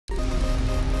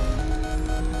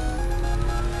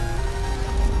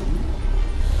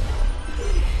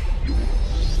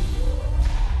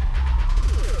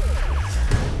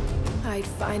I'd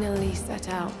finally set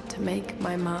out to make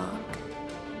my mark,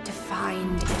 to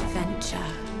find adventure.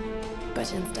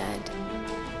 But instead,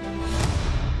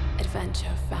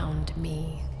 adventure found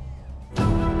me.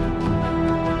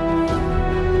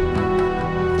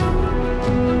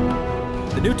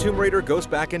 The new Tomb Raider goes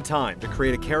back in time to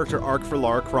create a character arc for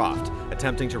Lara Croft,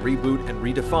 attempting to reboot and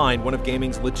redefine one of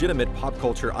gaming's legitimate pop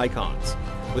culture icons.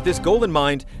 With this goal in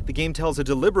mind, the game tells a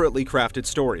deliberately crafted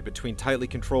story between tightly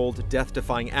controlled,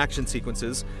 death-defying action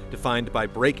sequences defined by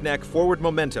breakneck forward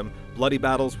momentum, bloody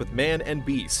battles with man and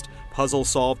beast, puzzles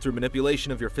solved through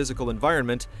manipulation of your physical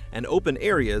environment, and open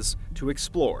areas to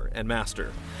explore and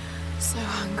master. So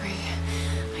hungry.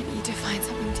 I need to find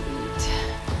something to eat.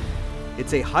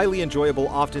 It's a highly enjoyable,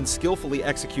 often skillfully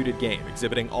executed game,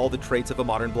 exhibiting all the traits of a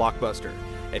modern blockbuster.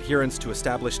 Adherence to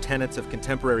established tenets of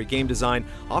contemporary game design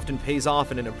often pays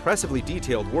off in an impressively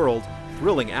detailed world,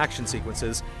 thrilling action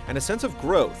sequences, and a sense of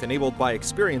growth enabled by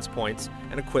experience points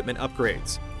and equipment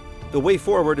upgrades. The way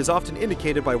forward is often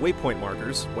indicated by waypoint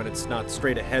markers, when it's not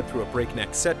straight ahead through a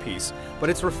breakneck set piece, but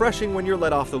it's refreshing when you're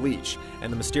let off the leash,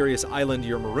 and the mysterious island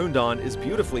you're marooned on is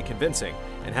beautifully convincing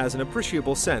and has an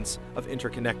appreciable sense of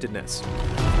interconnectedness.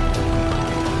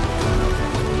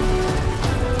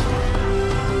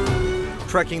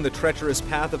 Trekking the treacherous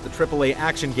path of the AAA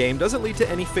action game doesn't lead to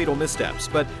any fatal missteps,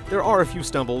 but there are a few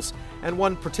stumbles, and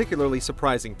one particularly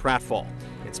surprising pratfall.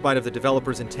 In spite of the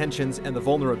developer's intentions and the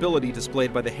vulnerability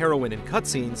displayed by the heroine in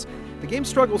cutscenes, the game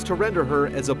struggles to render her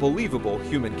as a believable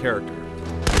human character.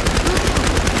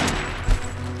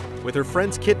 With her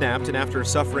friends kidnapped and after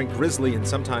suffering grisly and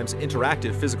sometimes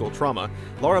interactive physical trauma,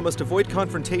 Lara must avoid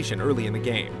confrontation early in the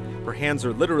game. Her hands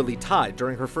are literally tied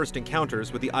during her first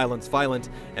encounters with the island's violent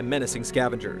and menacing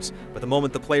scavengers. But the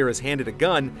moment the player is handed a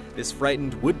gun, this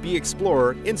frightened would-be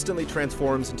explorer instantly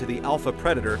transforms into the alpha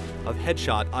predator of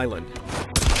Headshot Island.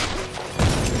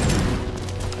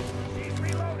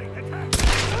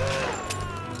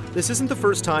 This isn't the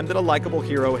first time that a likable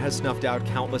hero has snuffed out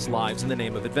countless lives in the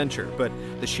name of adventure, but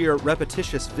the sheer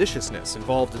repetitious viciousness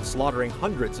involved in slaughtering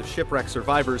hundreds of shipwreck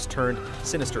survivors turned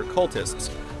sinister cultists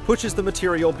pushes the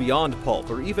material beyond pulp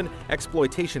or even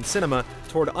exploitation cinema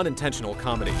toward unintentional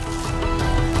comedy.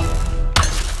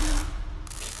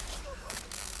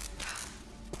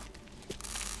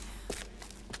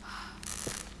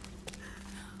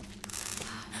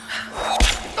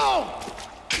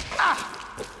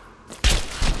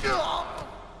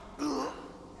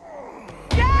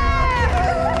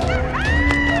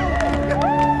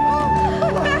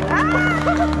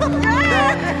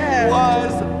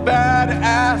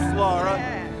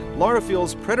 Lara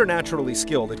feels preternaturally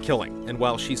skilled at killing, and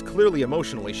while she's clearly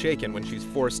emotionally shaken when she's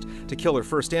forced to kill her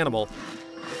first animal,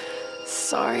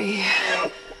 Sorry.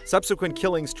 subsequent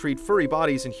killings treat furry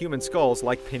bodies and human skulls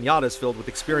like piñatas filled with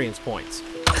experience points.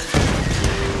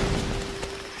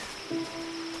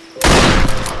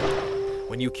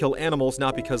 When you kill animals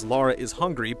not because Lara is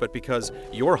hungry, but because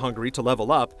you're hungry to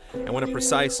level up, and when a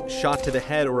precise shot to the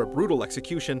head or a brutal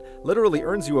execution literally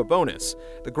earns you a bonus,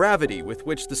 the gravity with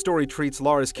which the story treats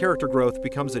Lara's character growth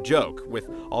becomes a joke, with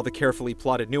all the carefully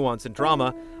plotted nuance and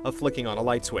drama of flicking on a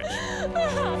light switch.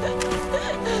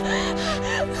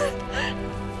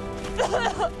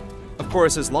 Of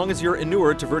course, as long as you're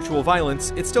inured to virtual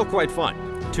violence, it's still quite fun.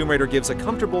 Tomb Raider gives a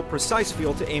comfortable, precise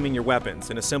feel to aiming your weapons,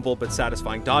 and a simple but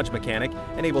satisfying dodge mechanic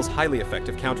enables highly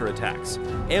effective counterattacks.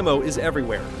 Ammo is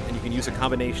everywhere, and you can use a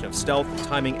combination of stealth,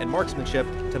 timing, and marksmanship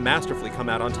to masterfully come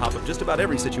out on top of just about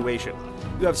every situation.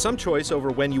 You have some choice over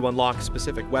when you unlock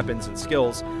specific weapons and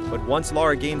skills, but once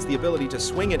Lara gains the ability to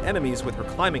swing at enemies with her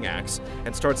climbing axe,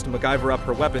 and starts to MacGyver up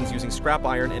her weapons using scrap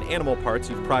iron and animal parts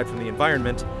you've pried from the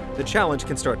environment, the challenge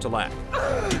can start to lag.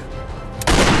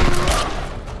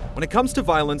 When it comes to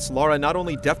violence, Lara not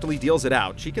only deftly deals it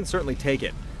out, she can certainly take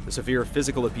it. The severe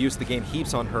physical abuse the game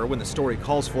heaps on her when the story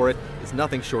calls for it is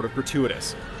nothing short of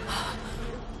gratuitous.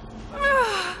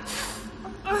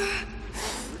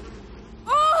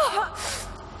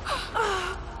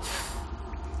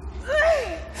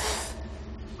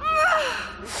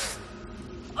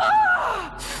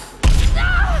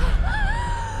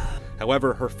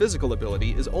 However, her physical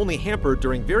ability is only hampered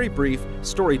during very brief,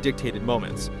 story-dictated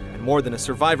moments. And more than a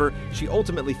survivor, she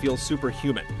ultimately feels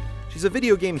superhuman. She's a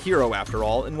video game hero after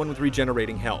all, and one with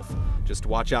regenerating health. Just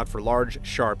watch out for large,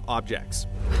 sharp objects.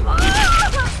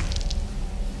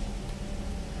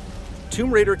 Tomb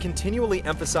Raider continually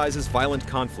emphasizes violent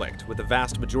conflict, with the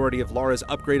vast majority of Lara's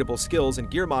upgradable skills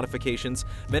and gear modifications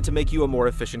meant to make you a more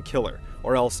efficient killer,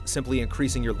 or else simply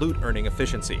increasing your loot-earning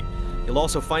efficiency. You'll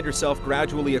also find yourself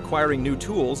gradually acquiring new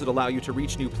tools that allow you to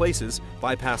reach new places,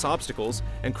 bypass obstacles,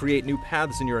 and create new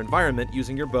paths in your environment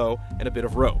using your bow and a bit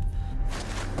of rope.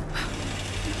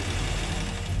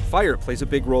 Fire plays a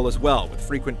big role as well, with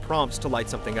frequent prompts to light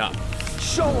something up.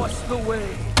 Show us the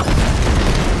way!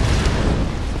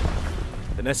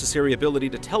 The necessary ability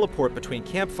to teleport between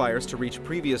campfires to reach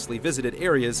previously visited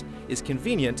areas is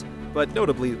convenient, but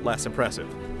notably less impressive.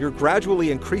 Your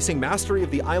gradually increasing mastery of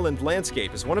the island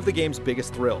landscape is one of the game's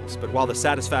biggest thrills, but while the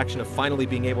satisfaction of finally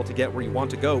being able to get where you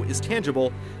want to go is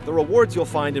tangible, the rewards you'll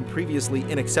find in previously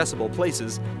inaccessible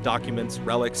places, documents,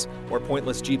 relics, or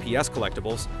pointless GPS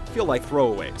collectibles, feel like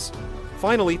throwaways.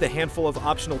 Finally, the handful of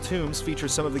optional tombs feature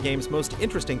some of the game's most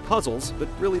interesting puzzles, but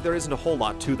really there isn't a whole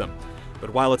lot to them.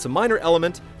 But while it's a minor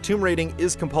element, tomb raiding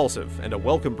is compulsive and a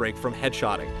welcome break from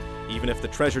headshotting, even if the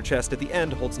treasure chest at the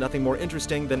end holds nothing more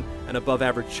interesting than an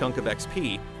above-average chunk of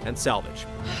XP and salvage.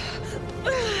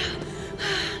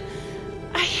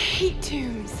 I hate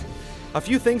tombs. A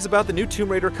few things about the new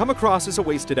Tomb Raider come across as a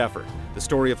wasted effort. The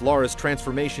story of Lara's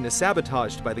transformation is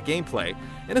sabotaged by the gameplay,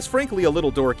 and is frankly a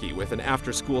little dorky, with an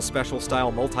after-school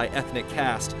special-style multi-ethnic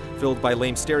cast filled by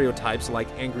lame stereotypes like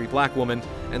angry black woman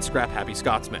and scrap-happy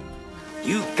Scotsman.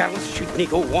 You girls should me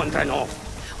go wandering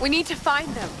off. We need to find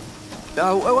them.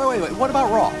 Wait, what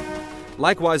about Raw?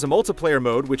 Likewise, a multiplayer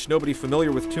mode, which nobody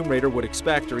familiar with Tomb Raider would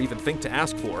expect or even think to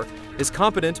ask for, is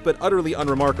competent but utterly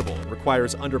unremarkable and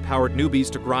requires underpowered newbies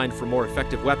to grind for more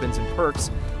effective weapons and perks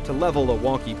to level a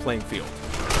wonky playing field.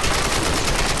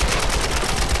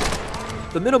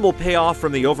 The minimal payoff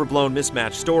from the overblown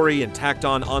mismatched story and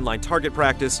tacked-on online target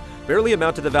practice barely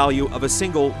amount to the value of a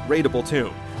single raidable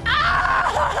tomb.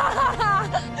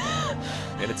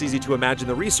 And it's easy to imagine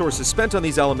the resources spent on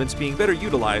these elements being better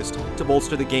utilized to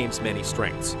bolster the game's many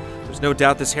strengths. There's no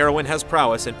doubt this heroine has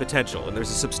prowess and potential, and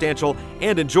there's a substantial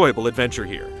and enjoyable adventure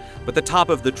here. But the top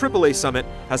of the AAA summit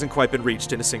hasn't quite been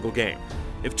reached in a single game.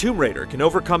 If Tomb Raider can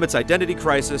overcome its identity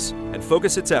crisis and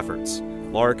focus its efforts,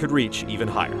 Lara could reach even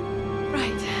higher.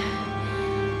 Right.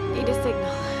 Need a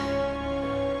signal.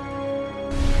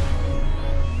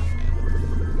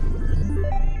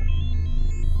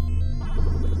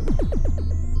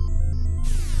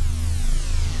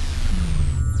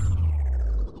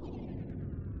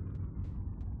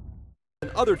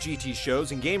 Other GT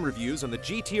shows and game reviews on the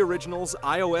GT Originals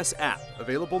iOS app,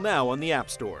 available now on the App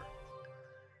Store.